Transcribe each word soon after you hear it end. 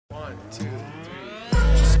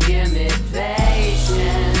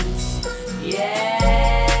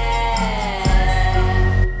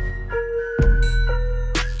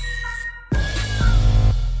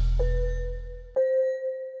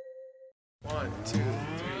1, 2,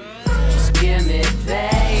 3. Just give me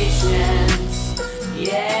patience,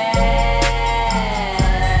 yeah.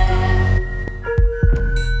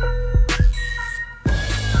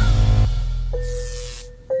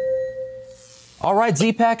 All right,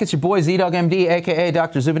 Z-Pack, it's your boy Z-Dog MD, a.k.a.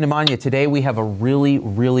 Dr. Zubin Imanya. Today we have a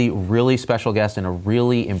really special guest and a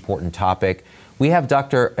really important topic. We have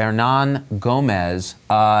Dr. Hernan Gomez.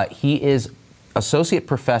 He is associate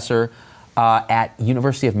professor at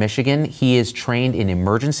University of Michigan. He is trained in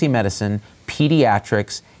emergency medicine,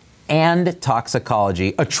 pediatrics, and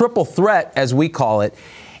toxicology, a triple threat, as we call it.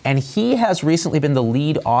 And he has recently been the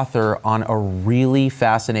lead author on a really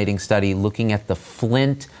fascinating study looking at the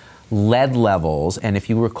Flint lead levels. And if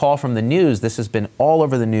you recall from the news, this has been all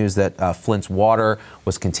over the news that Flint's water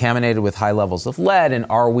was contaminated with high levels of lead, and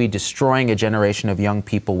are we destroying a generation of young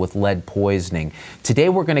people with lead poisoning? Today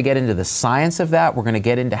we're going to get into the science of that. We're going to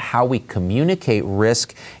get into how we communicate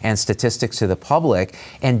risk and statistics to the public.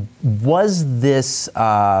 And was this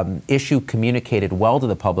issue communicated well to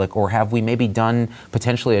the public, or have we maybe done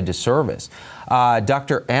potentially a disservice?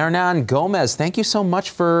 Dr. Hernan Gomez, thank you so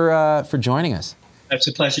much for joining us. It's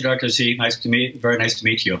a pleasure, Dr. Z. Very nice to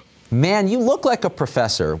meet you. Man, you look like a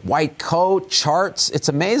professor. White coat, charts. It's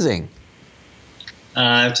amazing.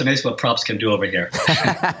 It's amazing what props can do over here.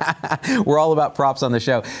 We're all about props on the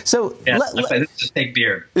show. So, yeah, this is a fake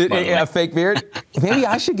beard. A fake beard? Maybe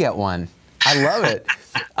I should get one. I love it.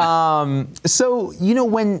 So, you know,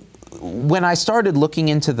 when I started looking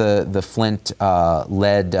into the Flint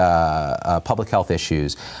lead public health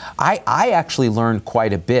issues, I actually learned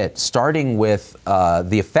quite a bit, starting with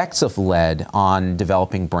the effects of lead on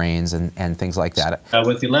developing brains and things like that.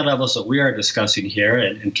 With the lead levels that we are discussing here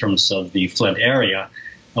in terms of the Flint area,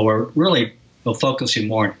 we're really focusing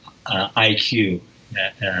more on IQ,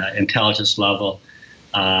 intelligence level,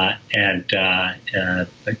 and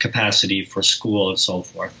capacity for school and so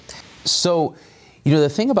forth. So, you know, the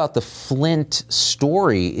thing about the Flint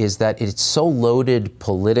story is that it's so loaded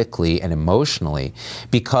politically and emotionally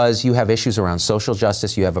because you have issues around social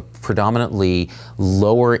justice. You have a predominantly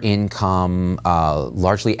lower income,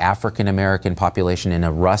 largely African-American population in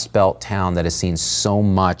a Rust Belt town that has seen so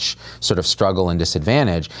much sort of struggle and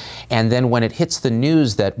disadvantage. And then when it hits the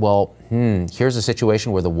news that, well, here's a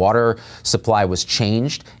situation where the water supply was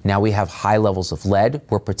changed. Now we have high levels of lead.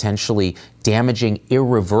 We're potentially damaging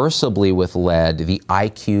irreversibly with lead the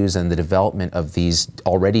IQs and the development of these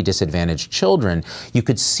already disadvantaged children. You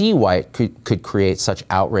could see why it could create such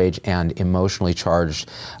outrage and emotionally charged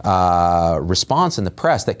response in the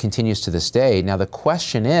press that continues to this day. Now the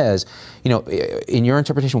question is, you know, in your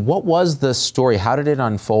interpretation, what was the story? How did it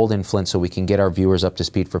unfold in Flint so we can get our viewers up to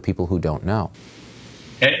speed for people who don't know?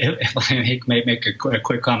 If I may make a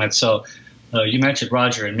quick comment. So you mentioned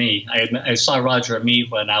Roger and me. I saw Roger and me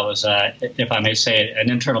when I was, if I may say,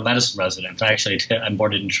 an internal medicine resident. Actually, I'm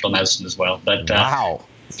board in internal medicine as well. But wow.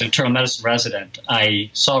 As an internal medicine resident,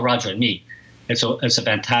 I saw Roger and me. It's a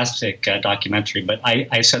fantastic documentary. But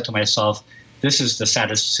I said to myself, this is the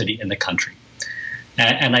saddest city in the country.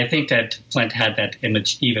 And I think that Flint had that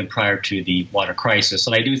image even prior to the water crisis.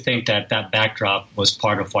 And I do think that that backdrop was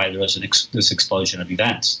part of why there was this explosion of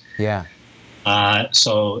events. Yeah.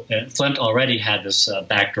 So Flint already had this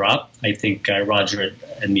backdrop. I think Roger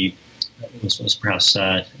and me was perhaps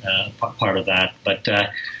part of that. But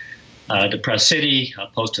depressed city,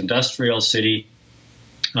 post-industrial city,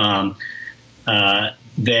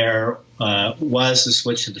 there was the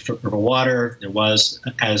switch to the river water. There was,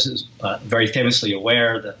 as is very famously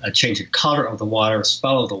aware, a change in color of the water,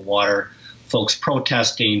 smell of the water, folks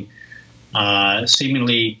protesting,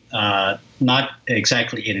 seemingly not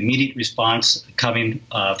exactly an immediate response coming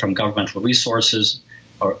from governmental resources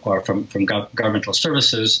or from governmental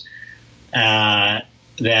services.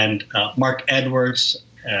 Then Mark Edwards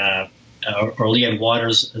or Leanne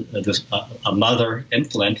Waters, a mother in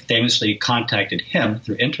Flint, famously contacted him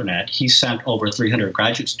through internet. He sent over 300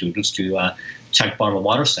 graduate students to check bottled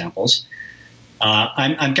water samples.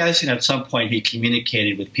 I'm guessing at some point he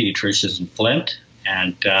communicated with pediatricians in Flint,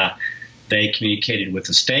 and they communicated with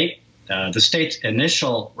the state. The state's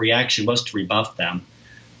initial reaction was to rebuff them.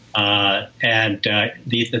 The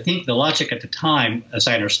logic at the time, as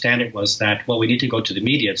I understand it, was that, well, we need to go to the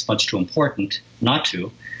media. It's much too important not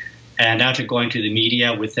to. And after going to the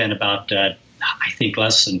media, within about, I think,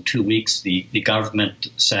 less than 2 weeks, the government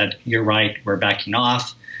said, "You're right, we're backing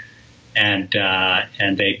off," and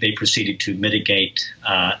they proceeded to mitigate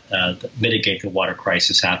the water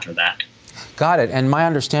crisis after that. Got it. And my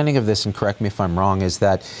understanding of this, and correct me if I'm wrong, is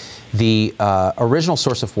that the original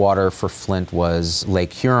source of water for Flint was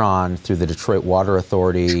Lake Huron through the Detroit Water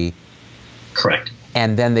Authority. Correct.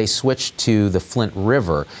 and then they switched to the Flint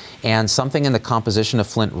River. And something in the composition of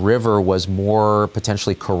Flint River was more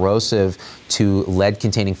potentially corrosive to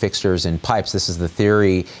lead-containing fixtures and pipes. This is the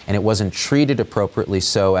theory, and it wasn't treated appropriately,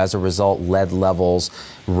 so as a result, lead levels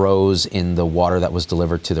rose in the water that was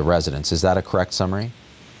delivered to the residents. Is that a correct summary?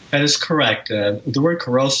 That is correct. The word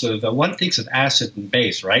corrosive, one thinks of acid and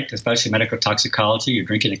base, right? Especially medical toxicology, you're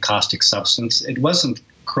drinking a caustic substance. It wasn't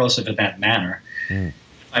corrosive in that manner.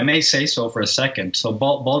 I may say so for a second. So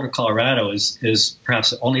Boulder, Colorado is perhaps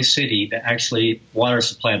the only city that actually water is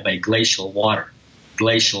supplied by glacial water.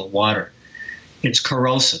 Glacial water. It's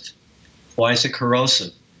corrosive. Why is it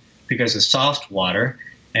corrosive? Because it's soft water,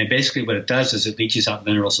 and basically what it does is it leaches out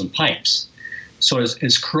minerals in pipes. So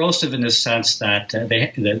it's corrosive in the sense that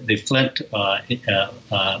the Flint the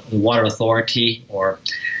Water Authority or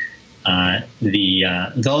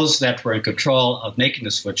those that were in control of making the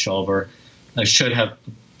switchover should have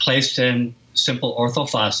placed in simple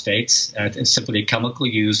orthophosphates. It's simply a chemical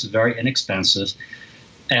use, very inexpensive.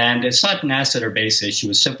 And it's not an acid or base issue.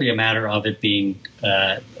 It's simply a matter of it being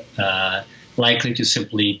likely to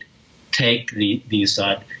simply take these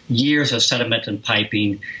years of sediment and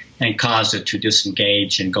piping and cause it to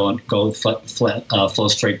disengage and flow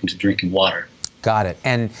straight into drinking water. Got it.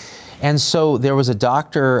 And so there was a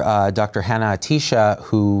doctor, Dr. Hannah Atisha,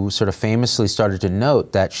 who sort of famously started to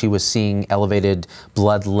note that she was seeing elevated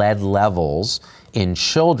blood lead levels in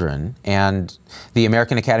children, and the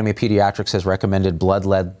American Academy of Pediatrics has recommended blood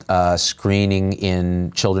lead screening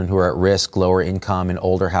in children who are at risk, lower income, in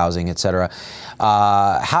older housing, et cetera.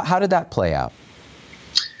 How did that play out?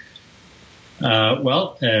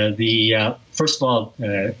 First of all,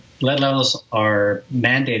 lead levels are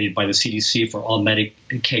mandated by the CDC for all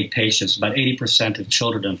Medicaid patients. About 80% of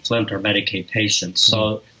children in Flint are Medicaid patients.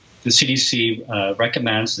 So the CDC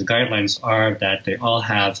recommends, the guidelines are that they all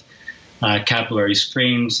have capillary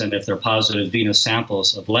screens, and if they're positive, venous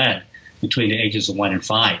samples of lead between the ages of 1 and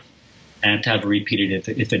 5, and to have it repeated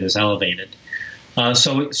if it is elevated.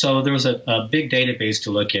 So there was a big database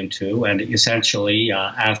to look into, and essentially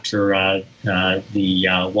after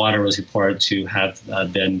the water was reported to have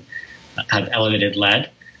elevated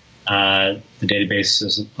lead, the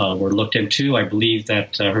databases were looked into. I believe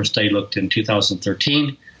that her study looked in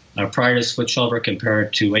 2013 prior to switchover,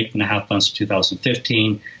 compared to 8.5 months in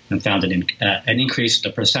 2015, and found an increase in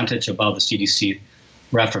the percentage above the CDC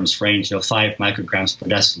reference range of 5 micrograms per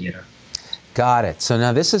deciliter. Got it. So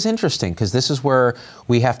now this is interesting, because this is where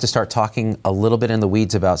we have to start talking a little bit in the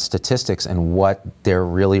weeds about statistics and what they're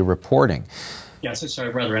really reporting. Yes, it's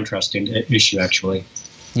a rather interesting issue, actually.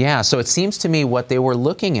 Yeah, so it seems to me what they were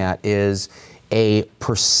looking at is a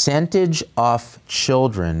percentage of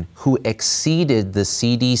children who exceeded the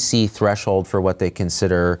CDC threshold for what they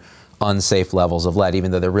consider unsafe levels of lead, even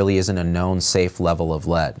though there really isn't a known safe level of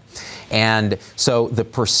lead. And so the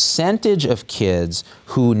percentage of kids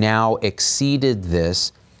who now exceeded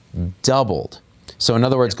this doubled. So in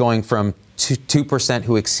other words, going from 2%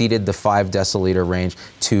 who exceeded the 5 deciliter range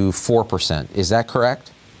to 4%. Is that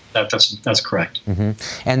correct? That's correct. Mm-hmm.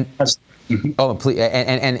 And oh, please,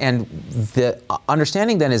 and the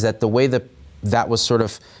understanding then is that the way that was sort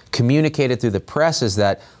of communicated through the press is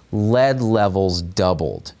that lead levels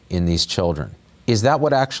doubled in these children. Is that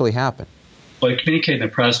what actually happened? What communicated in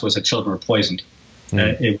the press was that children were poisoned.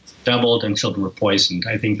 It doubled and children were poisoned.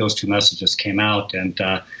 I think those two messages came out, and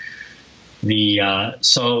what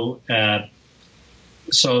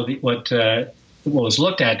was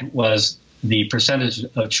looked at was the percentage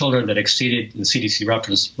of children that exceeded the CDC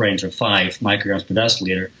reference range of 5 micrograms per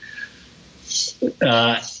deciliter.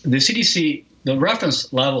 The CDC, the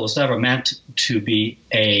reference level was never meant to be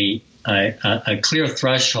a clear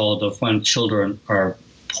threshold of when children are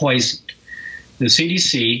poisoned. The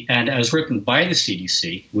CDC, and as written by the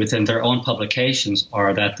CDC within their own publications,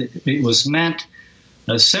 are that it was meant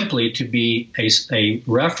simply to be a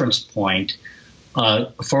reference point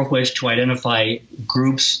for which to identify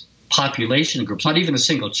groups, population groups, not even a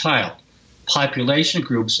single child, population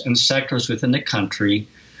groups and sectors within the country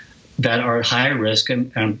that are at high risk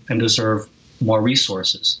and deserve more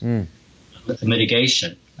resources,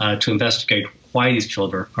 mitigation, to investigate why these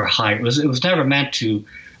children are high. It was never meant to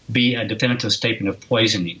be a definitive statement of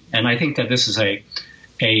poisoning. And I think that this is a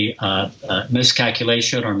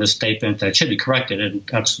miscalculation or misstatement that should be corrected, and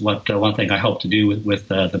that's what one thing I hope to do with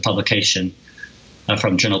the publication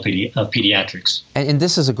from Journal of Pediatrics. And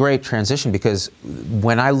this is a great transition, because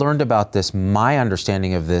when I learned about this, my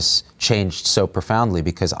understanding of this changed so profoundly,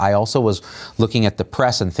 because I also was looking at the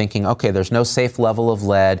press and thinking, okay, there's no safe level of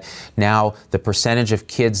lead. Now, the percentage of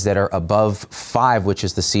kids that are above 5, which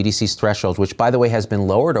is the CDC's threshold, which, by the way, has been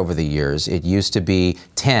lowered over the years. It used to be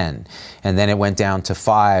 10, and then it went down to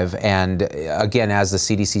 5. And again, as the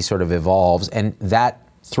CDC sort of evolves, and that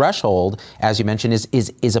threshold, as you mentioned,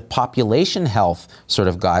 is a population health sort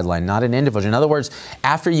of guideline, not an individual. In other words,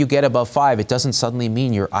 after you get above 5, it doesn't suddenly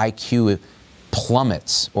mean your IQ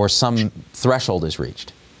plummets or some threshold is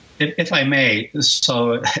reached. If I may,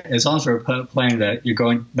 so as long as we're playing that, you're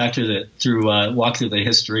going back to walk through the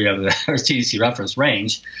history of the CDC reference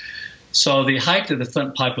range. So the height of the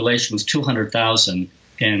Flint population was 200,000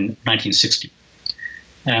 in 1960.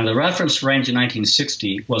 And the reference range in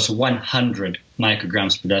 1960 was 100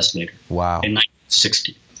 micrograms per deciliter. Wow. In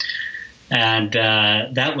 1960. And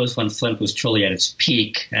that was when Flint was truly at its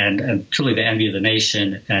peak and truly the envy of the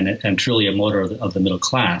nation and truly a motor of the middle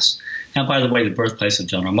class. And by the way, the birthplace of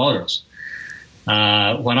General Motors.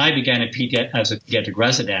 When I began as a pediatric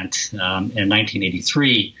resident in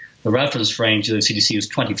 1983, the reference range of the CDC was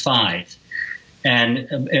 25.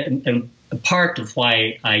 And a part of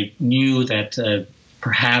why I knew that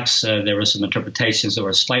perhaps there were some interpretations that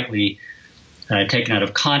were slightly taken out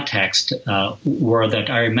of context were that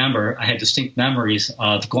I remember I had distinct memories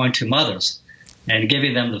of going to mothers and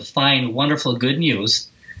giving them the fine, wonderful good news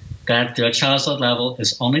that their child's blood level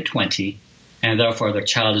is only 20, and therefore their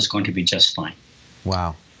child is going to be just fine.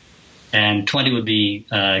 Wow. And 20 would be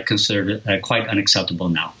considered quite unacceptable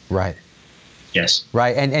now. Right. Yes.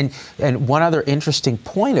 Right. And one other interesting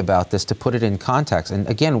point about this, to put it in context, and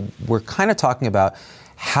again, we're kind of talking about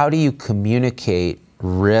how do you communicate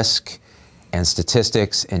risk and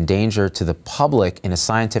statistics and danger to the public in a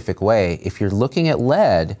scientific way. If you're looking at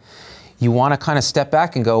lead, you want to kind of step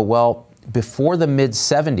back and go, well, before the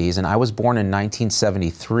mid-70s, and I was born in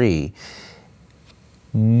 1973,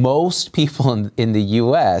 most people in the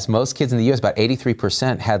U.S., most kids in the U.S., about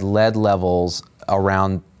 83%, had lead levels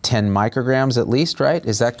around 10 micrograms at least, right?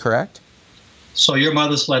 Is that correct? So your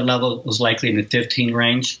mother's lead level was likely in the 15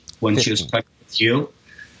 range when 15. She was pregnant with you.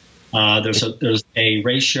 There's a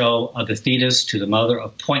ratio of the fetus to the mother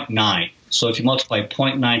of 0.9. So if you multiply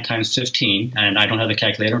 0.9 times 15, and I don't have the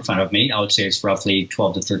calculator in front of me, I would say it's roughly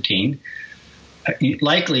 12 to 13.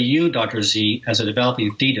 Likely you, Dr. Z, as a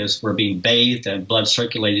developing fetus, were being bathed and blood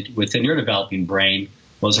circulated within your developing brain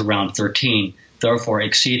was around 13, therefore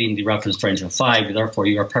exceeding the reference range of 5, therefore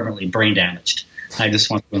you are permanently brain damaged. I just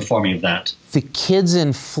want to inform you of that. The kids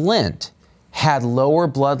in Flint had lower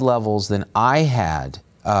blood levels than I had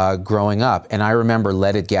growing up, and I remember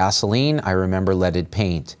leaded gasoline, I remember leaded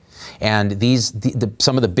paint. And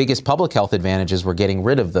some of the biggest public health advantages were getting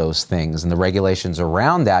rid of those things and the regulations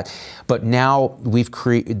around that. But now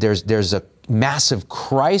there's a massive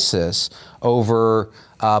crisis over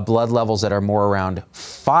blood levels that are more around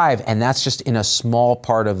 5, and that's just in a small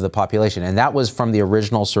part of the population. And that was from the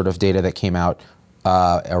original sort of data that came out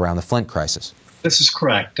around the Flint crisis. This is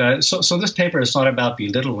correct. So this paper is not about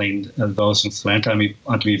belittling those in Flint. I mean, we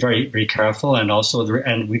want to be very, very careful, and also,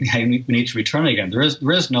 we need to return again. There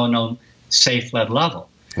is no known safe lead level.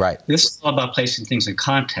 Right. This is all about placing things in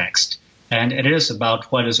context, and it is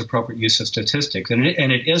about what is appropriate use of statistics, and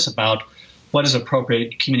it is about what is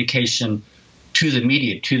appropriate communication to the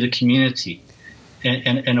media, to the community,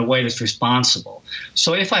 in a way that's responsible.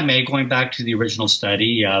 So, if I may, going back to the original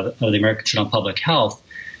study of the American Journal of Public Health.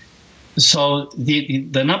 So the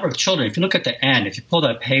number of children, if you look at the end, if you pull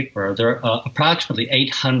that paper, there are approximately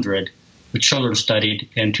 800 children studied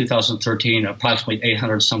in 2013, approximately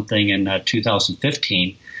 800 something in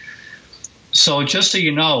 2015. So just so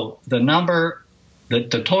you know, the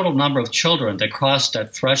total number of children that crossed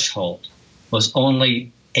that threshold was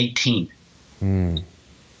only 18.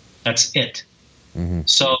 That's it. Mm-hmm.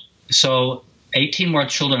 So 18 more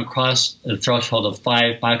children crossed the threshold of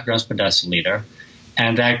 5 micrograms per deciliter.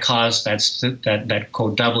 And that caused that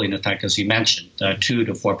co-doubling effect, as you mentioned, 2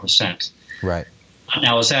 to 4%. Right.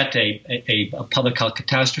 Now, is that a public health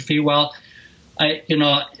catastrophe? Well, it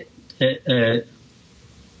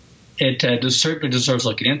certainly deserves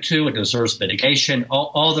looking into. It deserves mitigation.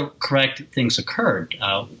 All the correct things occurred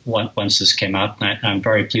once this came out, and I'm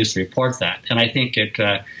very pleased to report that. And I think it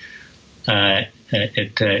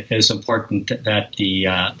is important that the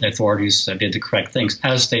authorities did the correct things,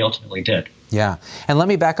 as they ultimately did. Yeah. And let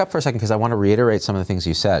me back up for a second, because I want to reiterate some of the things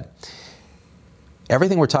you said.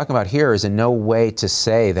 Everything we're talking about here is in no way to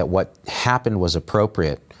say that what happened was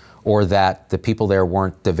appropriate or that the people there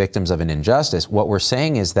weren't the victims of an injustice. What we're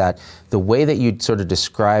saying is that the way that you sort of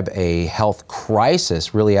describe a health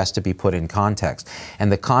crisis really has to be put in context.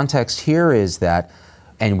 And the context here is that,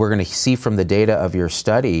 and we're going to see from the data of your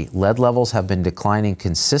study, lead levels have been declining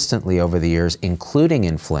consistently over the years, including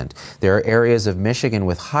in Flint. There are areas of Michigan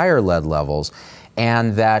with higher lead levels,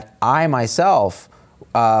 and that I myself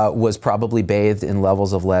was probably bathed in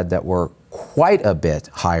levels of lead that were quite a bit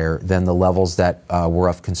higher than the levels that were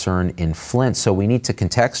of concern in Flint. So we need to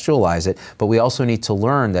contextualize it, but we also need to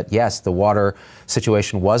learn that, yes, the water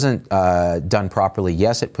situation wasn't done properly.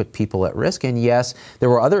 Yes, it put people at risk. And yes, there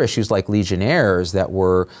were other issues like Legionnaires that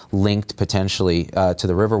were linked potentially to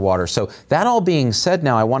the river water. So that all being said,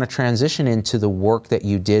 now I want to transition into the work that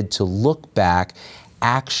you did to look back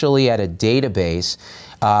actually at a database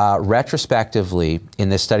retrospectively in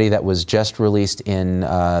this study that was just released in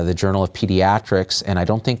the Journal of Pediatrics, and I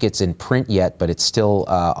don't think it's in print yet, but it's still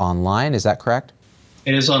online. Is that correct?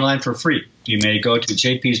 It is online for free. You may go to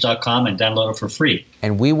jps.com and download it for free.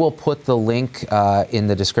 And we will put the link in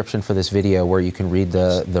the description for this video where you can read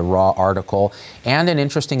the raw article and an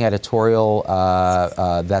interesting editorial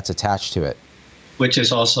that's attached to it. Which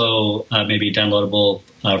is also maybe downloadable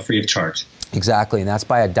free of charge. Exactly, and that's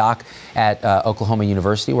by a doc at Oklahoma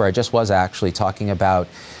University, where I just was actually talking about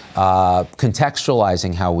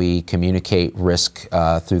contextualizing how we communicate risk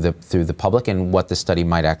through the public and what the study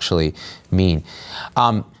might actually mean.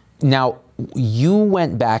 Now, you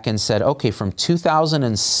went back and said, okay, from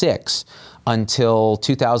 2006 until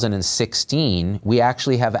 2016, we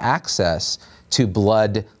actually have access to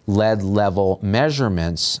blood lead level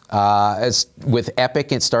measurements with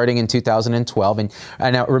EPIC starting in 2012. And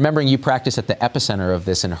now, remembering you practiced at the epicenter of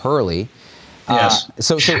this in Hurley. Yes.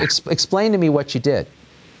 So explain to me what you did.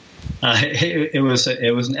 Let's say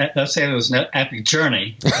it was an epic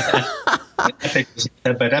journey.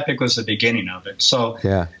 but EPIC was the beginning of it. So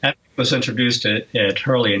yeah. EPIC was introduced at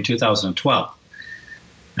Hurley in 2012.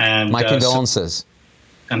 And my condolences.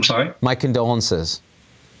 I'm sorry? My condolences.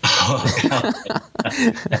 Oh,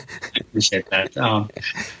 I appreciate that.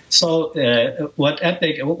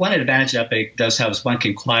 One advantage EPIC does have is one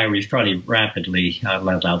can query fairly rapidly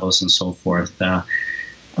lead levels and so forth. But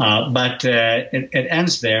it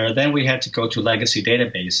ends there. Then we had to go to legacy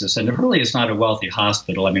databases. And Hurley is not a wealthy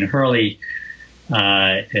hospital. I mean, Hurley,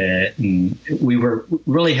 we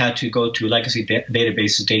really had to go to legacy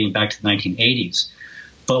databases dating back to the 1980s.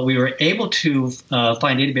 But we were able to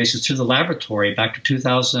find databases through the laboratory back to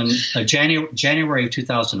January of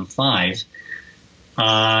 2005.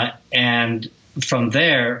 And from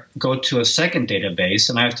there, go to a second database.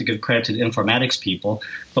 And I have to give credit to the informatics people.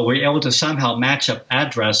 But we were able to somehow match up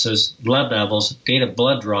addresses, blood levels, date of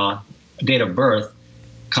blood draw, date of birth,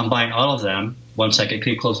 combine all of them. 1 second,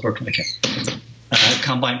 can you close the door? Okay.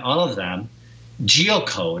 Combine all of them.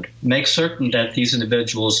 Geocode, make certain that these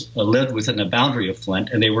individuals lived within the boundary of Flint,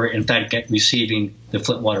 and they were in fact receiving the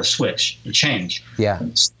Flint water switch, the change. Yeah.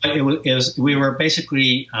 So we were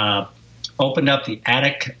basically opened up the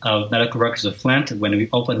attic of medical records of Flint when we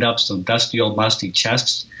opened up some dusty old musty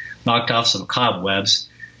chests, knocked off some cobwebs,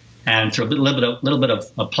 and through a little bit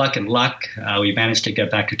of pluck and luck, we managed to get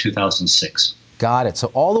back to 2006. Got it. So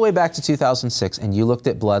all the way back to 2006, and you looked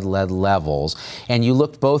at blood lead levels, and you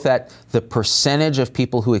looked both at the percentage of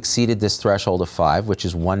people who exceeded this threshold of 5, which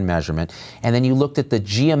is one measurement, and then you looked at the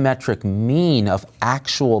geometric mean of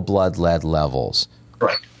actual blood lead levels.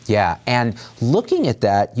 Right. Yeah, and looking at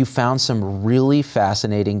that, you found some really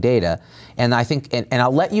fascinating data, and I think, and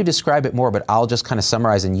I'll let you describe it more, but I'll just kind of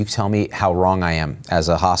summarize, and you tell me how wrong I am as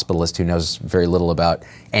a hospitalist who knows very little about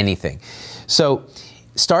anything. So,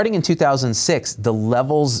 starting in 2006, the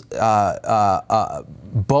levels,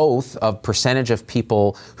 both of percentage of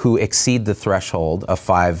people who exceed the threshold of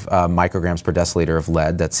 5 micrograms per deciliter of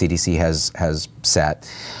lead that CDC has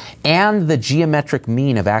set, and the geometric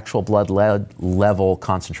mean of actual blood lead level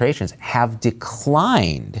concentrations have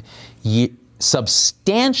declined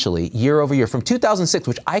substantially year over year from 2006,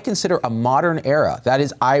 which I consider a modern era. That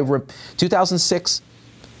is, 2006,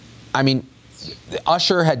 I mean,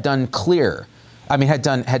 Usher had done Clear. I mean, had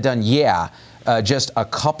done Yeah, just a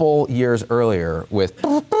couple years earlier with,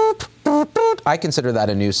 I consider that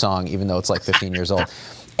a new song, even though it's like 15 years old.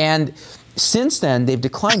 And since then, they've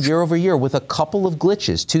declined year over year with a couple of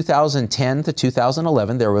glitches. 2010 to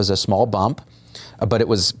 2011, there was a small bump, but it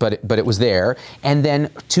was there. And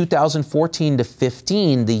then 2014 to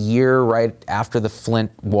 15, the year right after the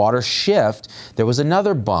Flint water shift, there was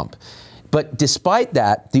another bump. But despite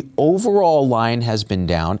that, the overall line has been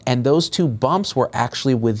down, and those two bumps were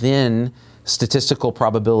actually within statistical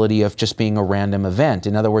probability of just being a random event.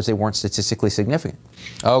 In other words, they weren't statistically significant.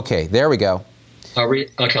 Okay, there we go. Okay,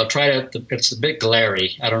 I'll try to. It's a bit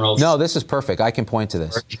glary. I don't know. No, this is perfect. I can point to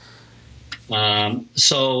this.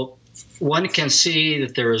 So one can see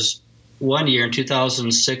that there was 1 year in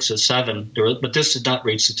 2006 or 7, but this did not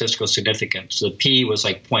reach statistical significance. The P was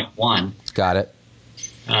like 0.1. Got it.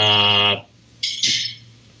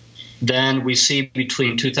 Then we see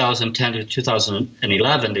between 2010 to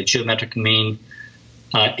 2011, the geometric mean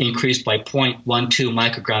increased by 0.12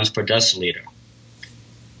 micrograms per deciliter.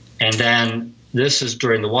 And then this is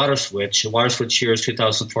during the water switch. The water switch years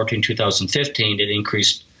 2014-2015, it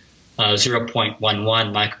increased 0.11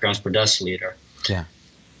 micrograms per deciliter. Yeah.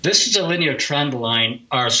 This is a linear trend line,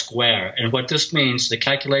 R square. And what this means, the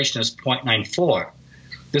calculation is 0.94.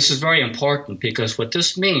 This is very important because what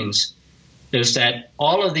this means is that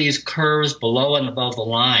all of these curves below and above the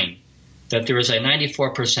line, that there is a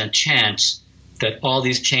 94% chance that all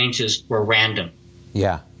these changes were random.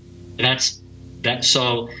 Yeah. And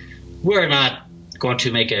so we're not going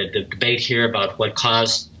to make a debate here about what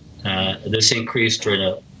caused this increase during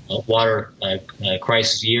a water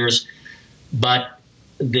crisis years, but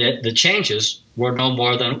the changes were no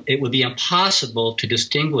more than, it would be impossible to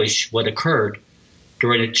distinguish what occurred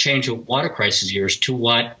during a change of water crisis years to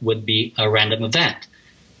what would be a random event.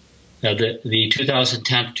 Now, the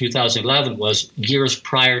 2010 to 2011 was years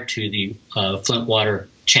prior to the Flint water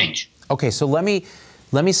change. Okay, so let me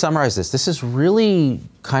summarize this. This is really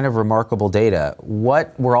kind of remarkable data.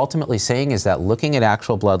 What we're ultimately saying is that looking at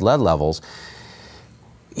actual blood lead levels,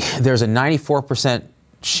 there's a 94%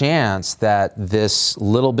 chance that this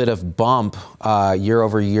little bit of bump year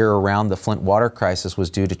over year around the Flint water crisis was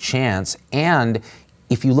due to chance. And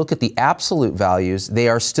if you look at the absolute values, they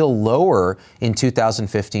are still lower in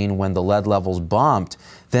 2015 when the lead levels bumped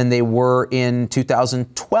than they were in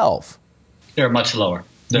 2012. They're much lower.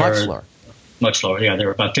 Much lower. Much lower, yeah.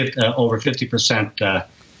 They're about over 50%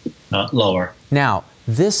 lower. Now,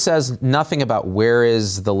 this says nothing about where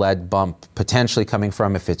is the lead bump potentially coming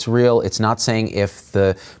from, if it's real. It's not saying if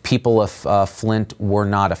the people of Flint were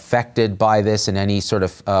not affected by this in any sort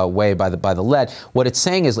of way by the lead. What it's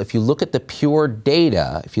saying is if you look at the pure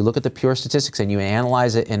data, if you look at the pure statistics and you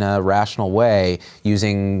analyze it in a rational way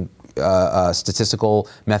using statistical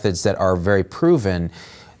methods that are very proven,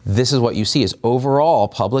 this is what you see is overall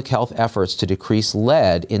public health efforts to decrease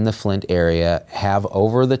lead in the Flint area have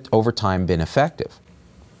over time been effective.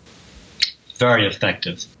 Very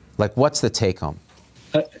effective. Like, what's the take home?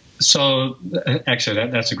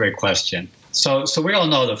 Actually, that's a great question. So we all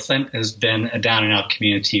know that Flint has been a down and out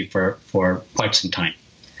community for quite some time.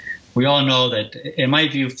 We all know that, in my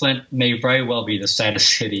view, Flint may very well be the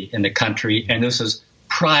saddest city in the country, and this is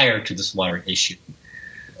prior to this water issue.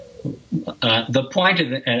 The point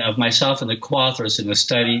of myself and the co-authors in the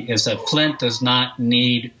study is that Flint does not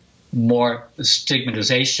need more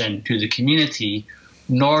stigmatization to the community,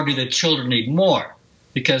 nor do the children need more,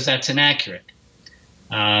 because that's inaccurate.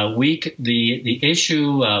 The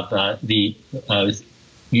issue of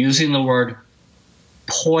using the word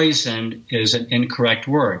poisoned is an incorrect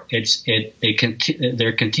word.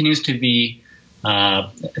 There continues to be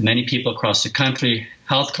many people across the country,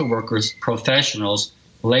 healthcare workers, professionals,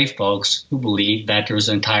 lay folks who believe that there's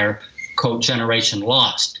an entire generation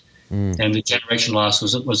lost. And the generation lost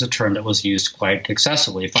was a term that was used quite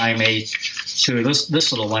excessively. If I may show you this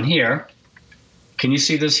little one here. Can you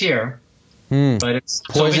see this here? But it's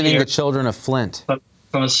poisoning the children of Flint.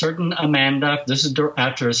 From a certain Amanda, this is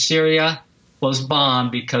after Syria was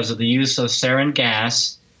bombed because of the use of sarin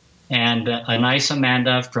gas. And a nice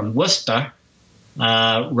Amanda from Worcester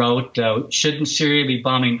wrote, shouldn't Syria be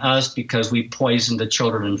bombing us because we poisoned the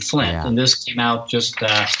children in Flint? Yeah. And this came out just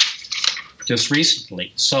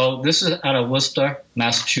recently. So this is out of Worcester,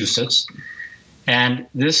 Massachusetts. And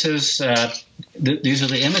this is these are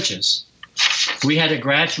the images. We had a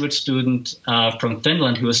graduate student from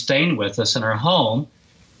Finland who was staying with us in our home,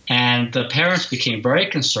 and the parents became very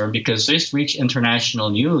concerned because this reached international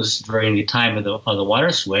news during the time of the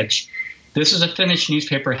water switch. This is a Finnish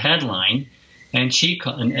newspaper headline, and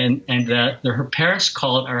her parents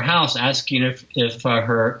called our house asking if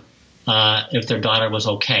their daughter was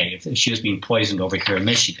okay, if she was being poisoned over here in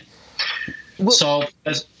Michigan. Well,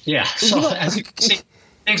 as you can see,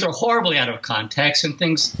 things are horribly out of context, and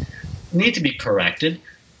things need to be corrected.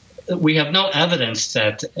 We have no evidence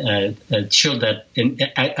that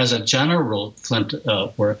as a general rule, Flint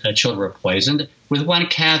children were poisoned, with one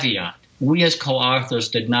caveat. We as co-authors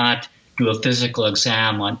did not do a physical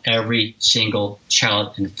exam on every single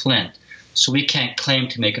child in Flint, so we can't claim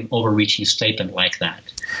to make an overreaching statement like that.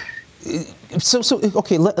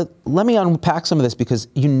 Okay, let me unpack some of this, because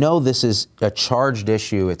this is a charged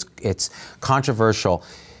issue. It's controversial.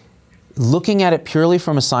 Looking at it purely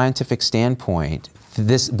from a scientific standpoint,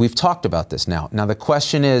 we've talked about this now. Now the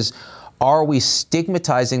question is, are we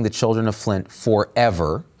stigmatizing the children of Flint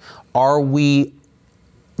forever? Are we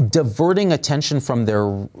diverting attention from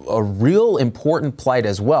a real important plight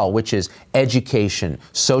as well, which is education,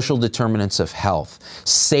 social determinants of health,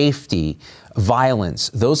 safety, violence,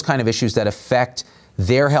 those kind of issues that affect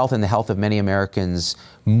their health and the health of many Americans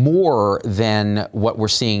more than what we're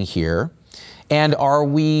seeing here? And are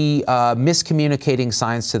we miscommunicating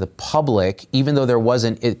science to the public, even though there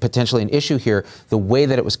wasn't potentially an issue here? The way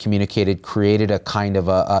that it was communicated created a kind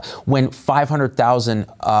of when 500,000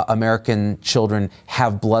 American children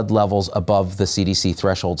have blood levels above the CDC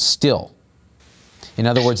threshold still. In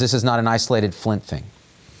other words, this is not an isolated Flint thing.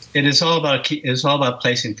 It is all about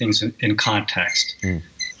placing things in context.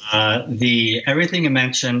 Everything you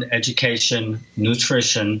mentioned, education,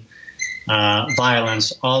 nutrition,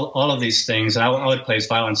 violence, all of these things. I would place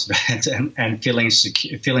violence and feeling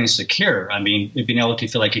secure. I mean, being able to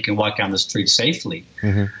feel like you can walk down the street safely.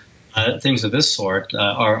 Things of this sort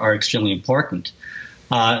are extremely important.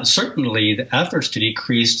 Certainly, the efforts to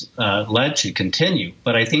decrease lead should continue,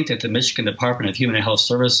 but I think that the Michigan Department of Human and Health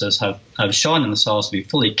Services have shown themselves to be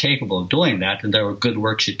fully capable of doing that, and their good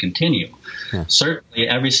work should continue. Yeah. Certainly,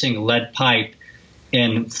 every single lead pipe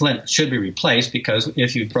in Flint should be replaced, because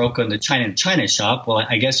if you've broken the China shop, well,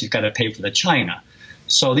 I guess you've got to pay for the China.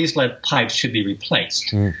 So these lead pipes should be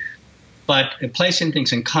replaced. But placing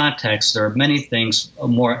things in context, there are many things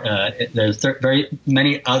more. There's very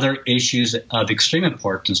many other issues of extreme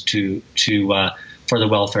importance for the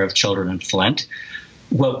welfare of children in Flint.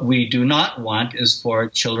 What we do not want is for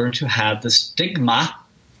children to have the stigma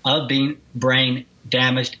of being brain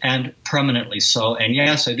damaged, and permanently so. And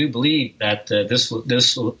yes, I do believe that this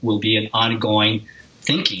will be an ongoing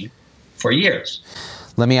thinking for years.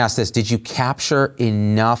 Let me ask this: did you capture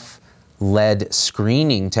enough lead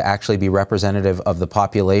screening to actually be representative of the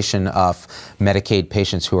population of Medicaid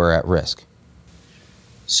patients who are at risk?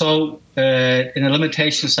 So in the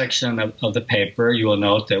limitation section of the paper, you will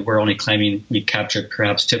note that we're only claiming we captured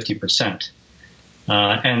perhaps 50%.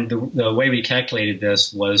 And the way we calculated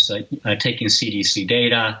this was taking CDC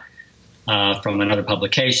data from another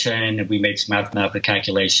publication, and we made some mathematical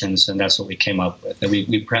calculations, and that's what we came up with. And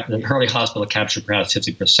the Hurley Hospital captured perhaps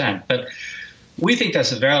 50%. But we think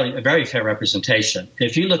that's a very fair representation.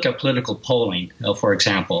 If you look at political polling, for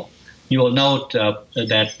example, you will note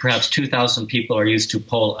that perhaps 2,000 people are used to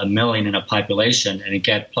poll 1 million in a population, and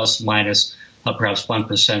get plus or minus perhaps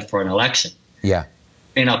 1% for an election. Yeah.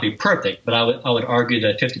 May not be perfect, but I would argue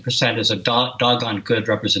that 50% is a doggone good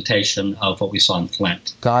representation of what we saw in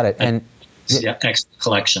Flint. Got it. And excellent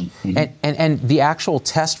collection. And the actual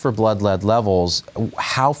test for blood lead levels,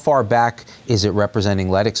 how far back is it representing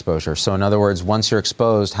lead exposure? So in other words, once you're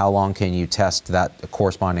exposed, how long can you test that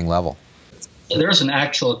corresponding level? There's an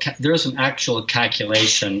actual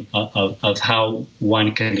calculation of how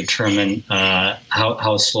one can determine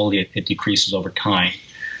how slowly it decreases over time.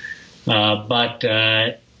 But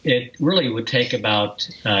it really would take about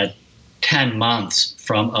 10 months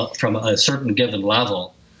from a certain given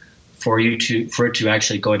level for it to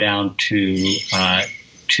actually go down to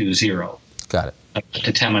zero. Got it. A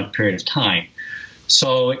 10-month period of time.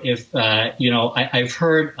 So if I've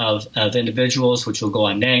heard of individuals which will go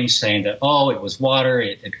unnamed saying that, oh, it was water,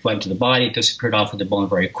 it went to the body, it disappeared off of the bone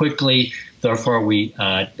very quickly. Therefore, we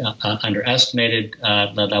underestimated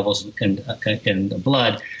the levels in the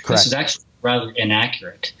blood. Correct. This is actually rather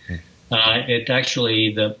inaccurate. It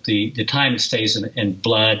actually, the time it stays in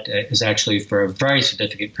blood is actually for a very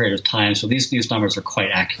significant period of time. So these numbers are quite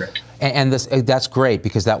accurate. And that's great,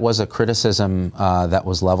 because that was a criticism that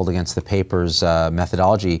was leveled against the paper's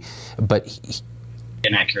methodology, but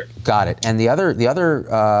inaccurate. Got it. And the other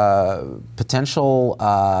potential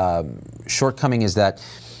shortcoming is that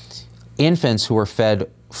infants who were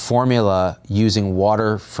fed formula using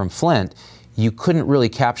water from Flint, you couldn't really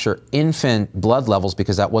capture infant blood levels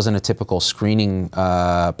because that wasn't a typical screening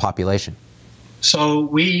population. So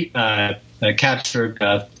we captured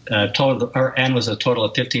our N was a total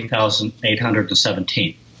of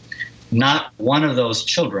 15,817. Not one of those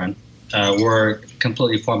children were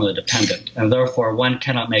completely formula dependent, and therefore one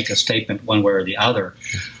cannot make a statement one way or the other.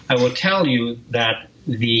 I will tell you that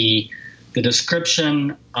the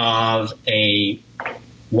description of a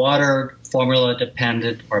water formula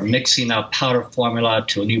dependent or mixing up powder formula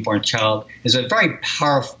to a newborn child is a very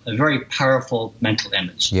powerful mental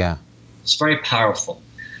image. Yeah. It's very powerful.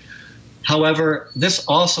 However, this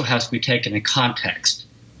also has to be taken in context.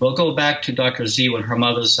 We'll go back to Dr. Z when her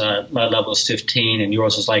mother's blood level was 15 and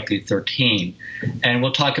yours was likely 13. And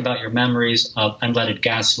we'll talk about your memories of unleaded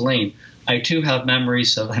gasoline. I too have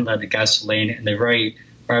memories of unleaded gasoline and the very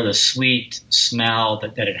rather sweet smell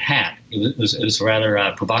that it had. It was a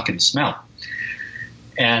rather provocative smell.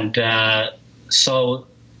 And so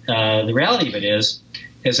the reality of it is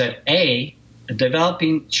that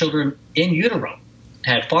developing children in utero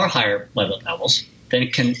had far higher blood levels than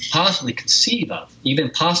can possibly conceive of, even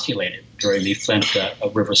postulated during the Flint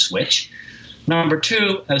River switch. Number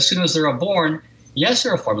two, as soon as they're born, yes,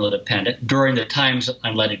 they're formula dependent during the times of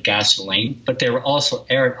unleaded gasoline, but they were also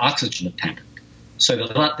air and oxygen dependent. So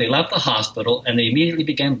they left the hospital and they immediately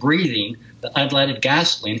began breathing the unleaded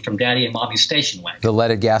gasoline from daddy and mommy's station wagon. The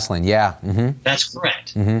leaded gasoline, yeah. Mm-hmm. That's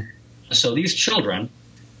correct. Mm-hmm. So these children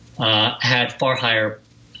had far higher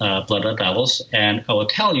blood levels, and I will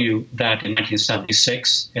tell you that in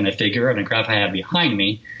 1976, in a figure and a graph I have behind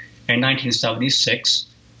me, in 1976,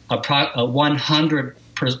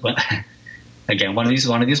 100%, again, one of these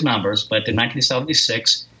numbers, but in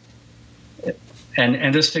 1976,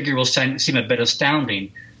 and this figure will seem a bit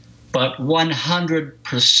astounding, but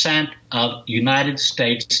 100% of United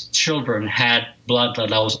States children had blood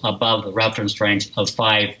levels above the reference range of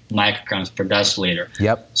 5 micrograms per deciliter.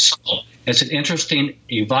 Yep. So it's an interesting,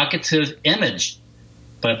 evocative image,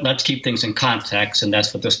 but let's keep things in context, and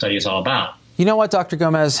that's what this study is all about. You know what, Dr.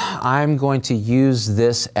 Gomez? I'm going to use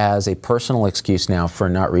this as a personal excuse now for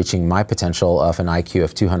not reaching my potential of an IQ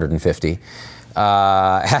of 250.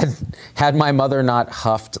 Had my mother not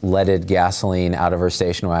huffed leaded gasoline out of her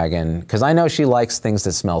station wagon, because I know she likes things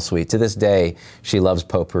that smell sweet. To this day, she loves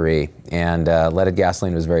potpourri, and leaded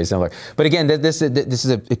gasoline was very similar. But again, this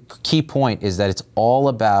is a key point, is that it's all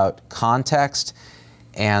about context,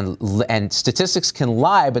 and statistics can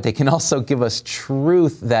lie, but they can also give us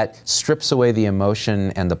truth that strips away the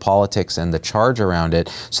emotion and the politics and the charge around it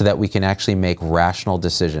so that we can actually make rational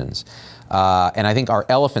decisions. And I think our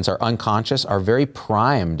elephants, our unconscious, are very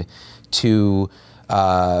primed to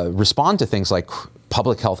respond to things like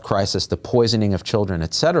public health crisis, the poisoning of children,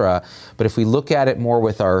 etc. But if we look at it more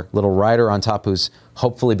with our little rider on top who's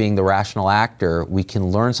hopefully being the rational actor, we can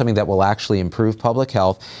learn something that will actually improve public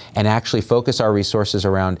health and actually focus our resources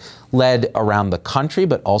around lead around the country,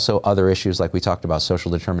 but also other issues like we talked about, social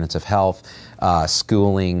determinants of health,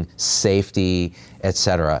 schooling, safety,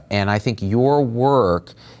 etc. And I think your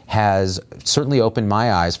work has certainly opened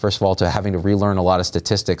my eyes, first of all, to having to relearn a lot of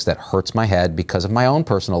statistics that hurts my head because of my own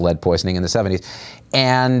personal lead poisoning in the 70s.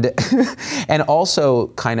 And, and also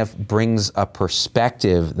kind of brings a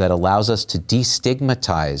perspective that allows us to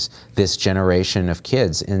destigmatize this generation of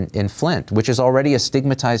kids in Flint, which is already a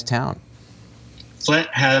stigmatized town. Flint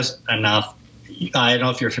has enough. I don't know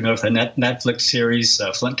if you're familiar with the Netflix series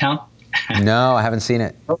Flint Town. No, I haven't seen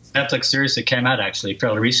it. Netflix series that came out actually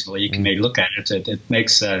fairly recently. You can maybe look at it. It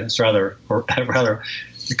makes it's rather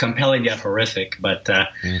compelling yet horrific. But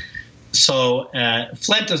so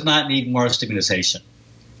Flint does not need more stigmatization.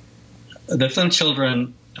 The Flint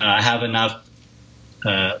children have enough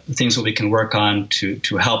things that we can work on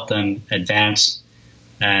to help them advance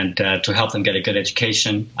and to help them get a good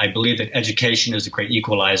education. I believe that education is a great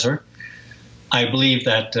equalizer. I believe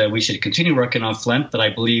that we should continue working on Flint, but I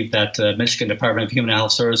believe that Michigan Department of Human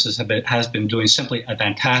Health Services has been doing simply a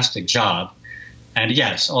fantastic job. And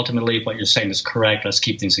yes, ultimately what you're saying is correct. Let's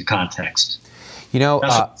keep things in context. You know,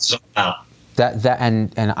 that's what it's all about.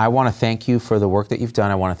 And I want to thank you for the work that you've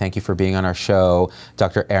done. I want to thank you for being on our show.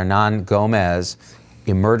 Dr. Hernan Gomez,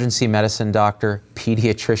 emergency medicine doctor,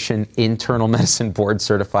 pediatrician, internal medicine board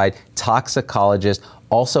certified, toxicologist,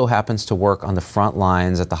 also happens to work on the front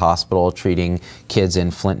lines at the hospital treating kids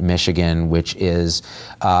in Flint, Michigan, which is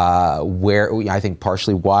where I think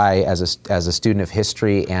partially why, as a student of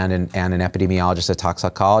history and an epidemiologist, a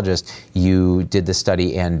toxicologist, you did this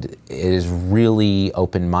study, and it has really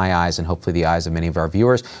opened my eyes and hopefully the eyes of many of our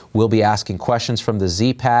viewers. We'll be asking questions from the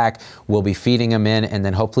Z-Pack, we'll be feeding them in, and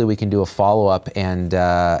then hopefully we can do a follow-up and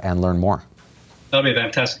learn more. That'll be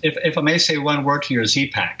fantastic. If I may say one word to your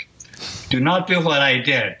Z-Pack, do not do what I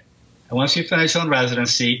did. And once you finish on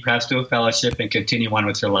residency, perhaps do a fellowship and continue on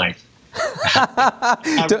with your life. Not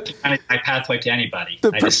my pathway to anybody.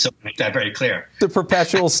 I just still make that very clear. The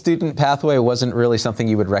perpetual student pathway wasn't really something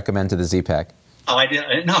you would recommend to the Z-Pack. Oh, I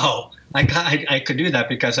did. No, I could do that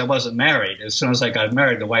because I wasn't married. As soon as I got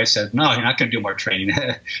married, the wife said, "No, you're not going to do more training."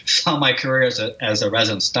 So my career as a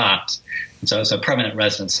resident stopped. And so as a permanent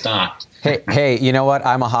resident stopped. Hey, you know what?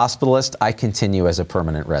 I'm a hospitalist. I continue as a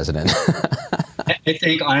permanent resident. I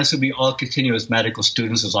think, honestly, we all continue as medical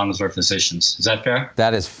students as long as we're physicians. Is that fair?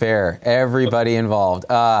 That is fair. Everybody involved.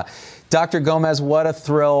 Dr. Gomez, what a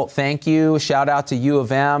thrill. Thank you. Shout out to U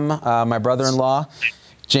of M, my brother-in-law,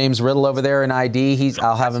 James Riddle over there in ID.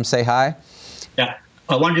 I'll have him say hi. Yeah.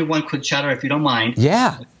 I want to do one quick shout out, if you don't mind.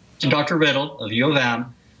 Yeah. To Dr. Riddle of U of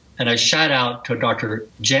M, and a shout out to Dr.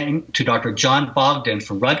 John Bogdan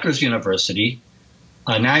from Rutgers University,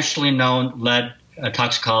 a nationally known lead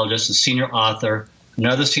toxicologist, a senior author.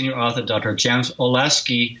 Another senior author, Dr. James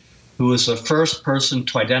Oleski, who was the first person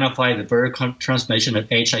to identify the vertical transmission of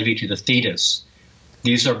HIV to the fetus.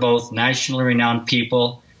 These are both nationally renowned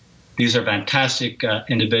people. These are fantastic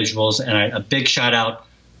individuals, and a big shout out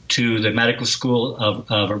to the medical school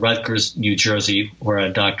of Rutgers, New Jersey,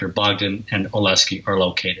 where Dr. Bogdan and Oleski are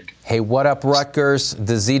located. Hey, what up, Rutgers?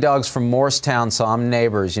 The Z-Dogs from Morristown, so I'm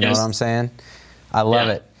neighbors. You know what I'm saying? I love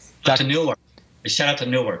it. To Newark. Shout out to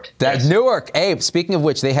Newark. Newark. Hey, speaking of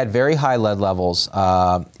which, they had very high lead levels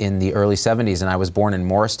in the early 70s, and I was born in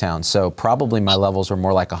Morristown, so probably my levels were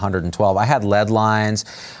more like 112. I had lead lines.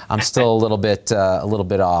 I'm still a little bit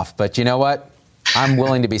off, but you know what? I'm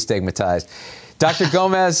willing to be stigmatized. Dr.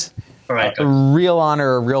 Gomez, all right, a real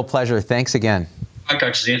honor, a real pleasure. Thanks again. All right,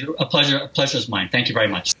 Dr. Z, a pleasure is mine. Thank you very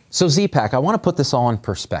much. So Z-Pack, I want to put this all in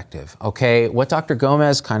perspective, okay? What Dr.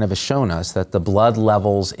 Gomez kind of has shown us that the blood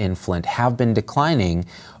levels in Flint have been declining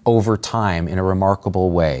over time in a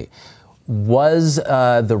remarkable way. Was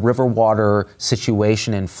the river water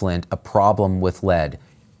situation in Flint a problem with lead?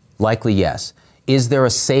 Likely yes. Is there a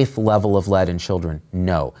safe level of lead in children?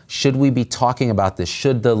 No. Should we be talking about this?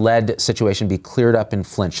 Should the lead situation be cleared up in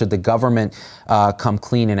Flint? Should the government come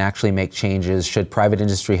clean and actually make changes? Should private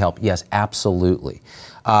industry help? Yes, absolutely.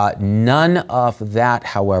 None of that,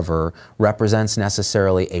 however, represents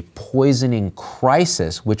necessarily a poisoning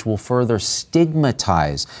crisis which will further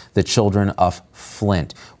stigmatize the children of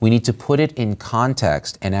Flint. We need to put it in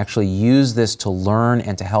context and actually use this to learn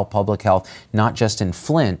and to help public health, not just in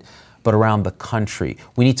Flint, but around the country.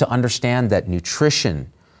 We need to understand that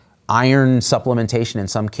nutrition, iron supplementation in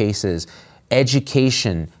some cases,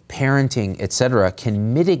 education, parenting, etc.,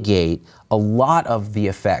 can mitigate a lot of the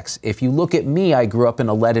effects. If you look at me, I grew up in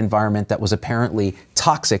a lead environment that was apparently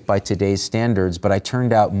toxic by today's standards, but I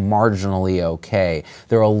turned out marginally okay.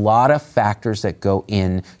 There are a lot of factors that go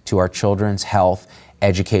into our children's health,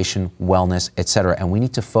 education, wellness, etc. And we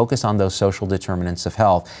need to focus on those social determinants of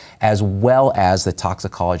health as well as the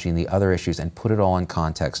toxicology and the other issues and put it all in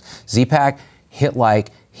context. Z-Pack, hit like,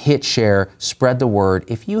 hit share, spread the word.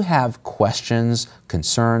 If you have questions,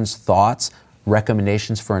 concerns, thoughts,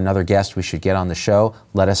 recommendations for another guest we should get on the show,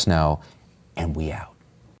 let us know. And we out.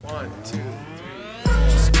 1, 2, 3.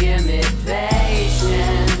 Just give me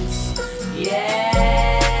patience, yeah.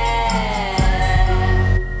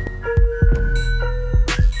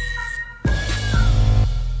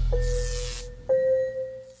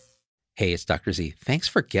 Hey, it's Dr. Z. Thanks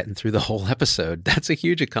for getting through the whole episode. That's a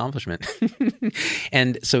huge accomplishment.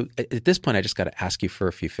 And so at this point, I just got to ask you for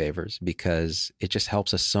a few favors because it just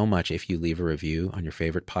helps us so much if you leave a review on your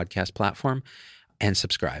favorite podcast platform and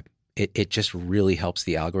subscribe. It just really helps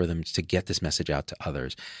the algorithms to get this message out to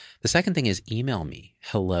others. The second thing is email me,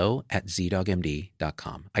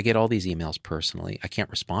 hello@zdogmd.com. I get all these emails personally. I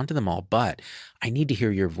can't respond to them all, but I need to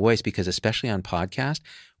hear your voice because especially on podcast,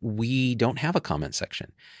 we don't have a comment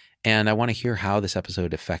section. And I want to hear how this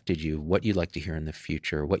episode affected you, what you'd like to hear in the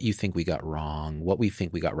future, what you think we got wrong, what we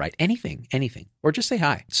think we got right, anything, or just say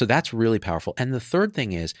hi. So that's really powerful. And the third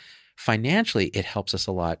thing is financially, it helps us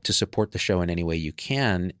a lot to support the show in any way you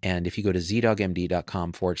can. And if you go to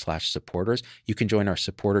zdogmd.com/supporters, you can join our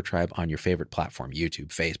supporter tribe on your favorite platform, YouTube,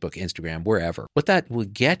 Facebook, Instagram, wherever. What that will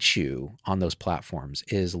get you on those platforms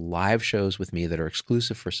is live shows with me that are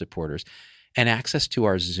exclusive for supporters and access to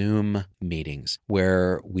our Zoom meetings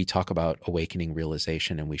where we talk about awakening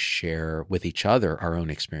realization and we share with each other our own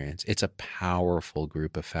experience. It's a powerful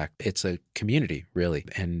group effect. It's a community, really.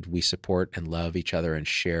 And we support and love each other and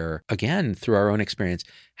share, again, through our own experience,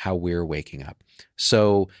 how we're waking up.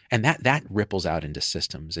 So, and that ripples out into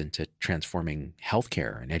systems, into transforming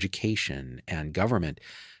healthcare and education and government.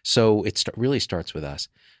 So it really starts with us.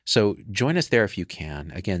 So join us there if you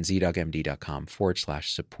can. Again,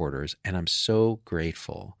 zdogmd.com/supporters. And I'm so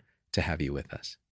grateful to have you with us.